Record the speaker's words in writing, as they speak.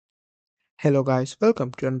Hello guys, welcome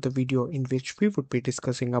to another video in which we would be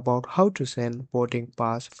discussing about how to send boarding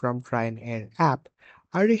pass from Ryanair app.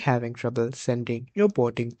 Are you having trouble sending your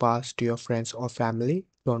boarding pass to your friends or family?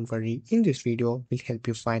 Don't worry, in this video we'll help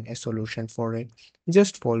you find a solution for it.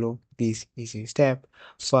 Just follow these easy steps.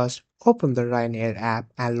 First, open the Ryanair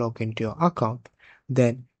app and log into your account.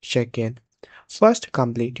 Then check in. First,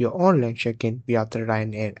 complete your online check-in via the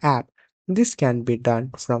Ryanair app. This can be done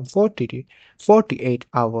from 40 to 48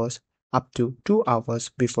 hours up to 2 hours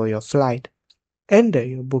before your flight. Enter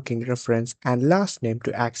your booking reference and last name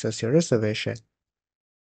to access your reservation.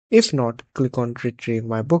 If not, click on Retrieve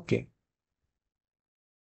My Booking.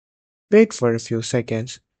 Wait for a few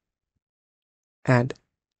seconds and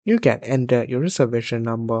you can enter your reservation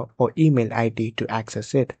number or email ID to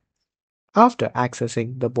access it. After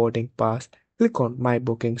accessing the boarding pass, click on My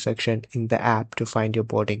Booking section in the app to find your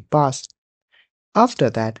boarding pass. After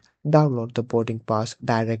that, download the boarding pass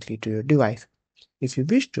directly to your device. If you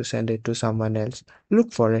wish to send it to someone else,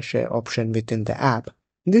 look for a share option within the app.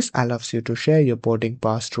 This allows you to share your boarding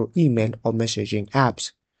pass through email or messaging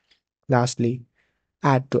apps. Lastly,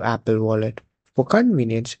 add to Apple Wallet. For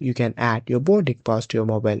convenience, you can add your boarding pass to your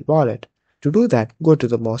mobile wallet. To do that, go to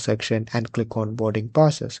the More section and click on Boarding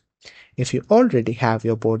Passes. If you already have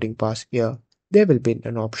your boarding pass here, there will be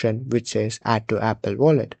an option which says Add to Apple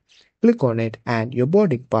Wallet. Click on it and your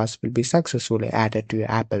boarding pass will be successfully added to your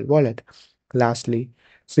Apple Wallet. Lastly,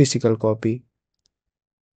 physical copy.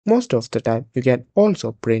 Most of the time, you can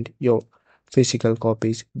also print your physical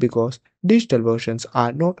copies because digital versions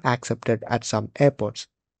are not accepted at some airports.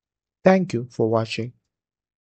 Thank you for watching.